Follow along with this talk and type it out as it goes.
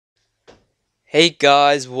Hey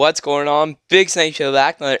guys, what's going on? Big Snipe Show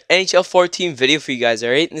back. Another NHL 14 video for you guys,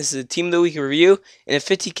 alright? And this is a Team of the Week review and a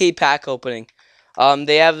 50k pack opening.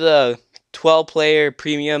 They have the 12-player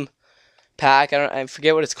premium pack. I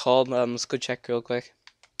forget what it's called. Let's go check real quick.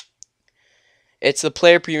 It's the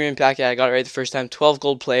player premium pack. Yeah, I got it right the first time. 12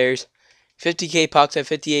 gold players, 50k pucks at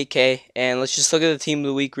 58k. And let's just look at the Team of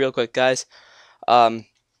the Week real quick, guys.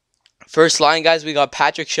 First line, guys, we got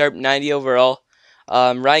Patrick Sharp, 90 overall.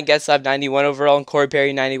 Ryan Getzlaf, 91 overall, and Corey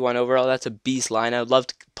Perry, 91 overall. That's a beast line. I would love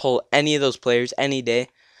to pull any of those players any day.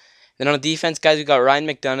 Then on defense, guys, we got Ryan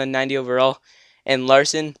McDonough, 90 overall, and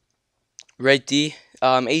Larson, right D,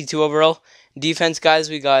 82 overall. Defense, guys,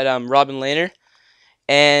 we got Robin Lehner.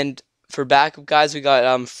 And for backup, guys, we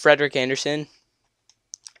got Frederick Anderson.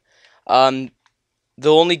 The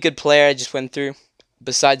only good player I just went through,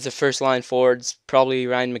 besides the first line forwards, probably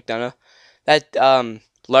Ryan McDonough. That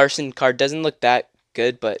Larson card doesn't look that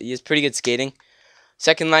good, but he has pretty good skating.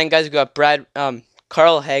 Second line, guys, we got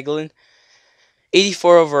Carl Hagelin,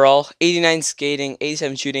 84 overall, 89 skating,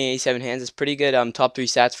 87 shooting, 87 hands. It's pretty good top 3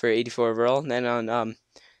 stats for 84 overall. And then on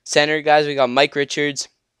center, guys, we got Mike Richards,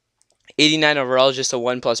 89 overall, just a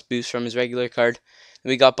 1+ boost from his regular card. And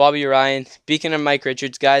we got Bobby Ryan. Speaking of Mike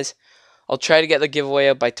Richards, guys, I'll try to get the giveaway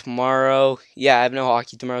out by tomorrow. Yeah, I have no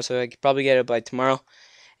hockey tomorrow, so I could probably get it by tomorrow.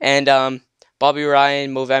 And Bobby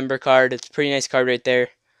Ryan, Movember card. It's a pretty nice card right there.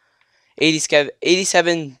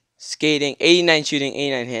 87 skating, 89 shooting,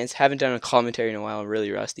 89 hands. Haven't done a commentary in a while. I'm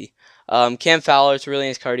really rusty. Cam Fowler, it's a really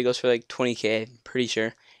nice card. He goes for like 20k, I'm pretty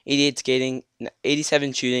sure. 88 skating,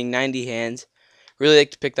 87 shooting, 90 hands. Really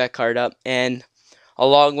like to pick that card up. And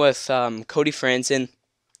along with Cody Franson,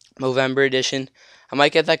 Movember edition. I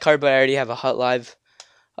might get that card, but I already have a Hut Live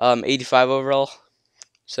 85 overall.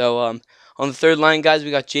 So, on the third line, guys, we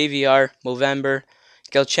got JVR, Movember,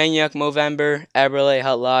 Galchenyuk, Movember, Aberle,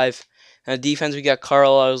 Hut Live. On defense, we got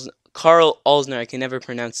Carl Alsner, I can never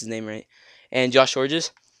pronounce his name right, and Josh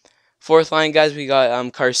Orges. Fourth line, guys, we got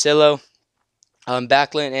Carcillo,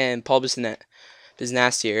 Backlund, and Paul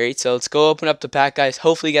Biznasty, right? So let's go open up the pack, guys.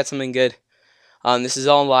 Hopefully get something good. This is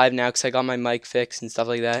all live now because I got my mic fixed and stuff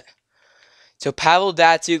like that. So Pavel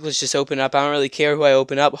Datsyuk, let's just open up. I don't really care who I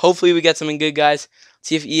open up. Hopefully we get something good, guys.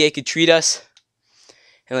 See if EA could treat us.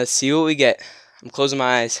 And let's see what we get. I'm closing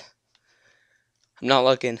my eyes. I'm not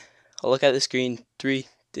looking. I'll look at the screen. 3,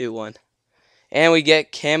 2, 1. And we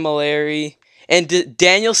get Camilleri. And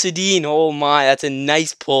Daniel Sedin. Oh my, that's a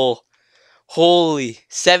nice pull. Holy,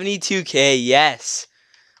 72k, yes.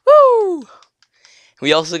 Woo!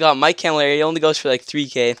 We also got Mike Camilleri. He only goes for like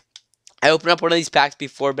 3k. I opened up one of these packs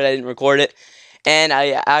before, but I didn't record it. And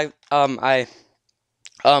I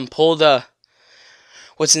pulled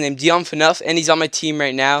what's his name, Dion Phaneuf, and he's on my team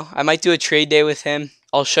right now. I might do a trade day with him.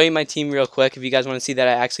 I'll show you my team real quick if you guys want to see that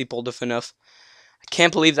I actually pulled a Phaneuf. I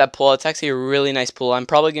can't believe that pull. It's actually a really nice pull. I'm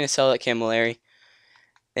probably going to sell that Camilleri.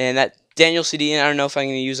 And that Daniel Sedin, I don't know if I'm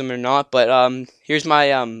going to use him or not, but here's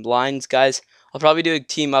my lines, guys. I'll probably do a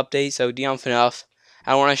team update, so Dion Phaneuf.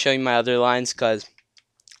 I don't want to show you my other lines because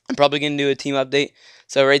I'm probably going to do a team update.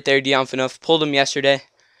 So right there, Dion Phaneuf. Pulled him yesterday.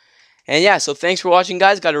 And yeah, so thanks for watching,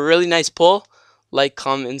 guys. Got a really nice pull. Like,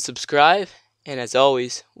 comment, and subscribe. And as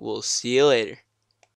always, we'll see you later.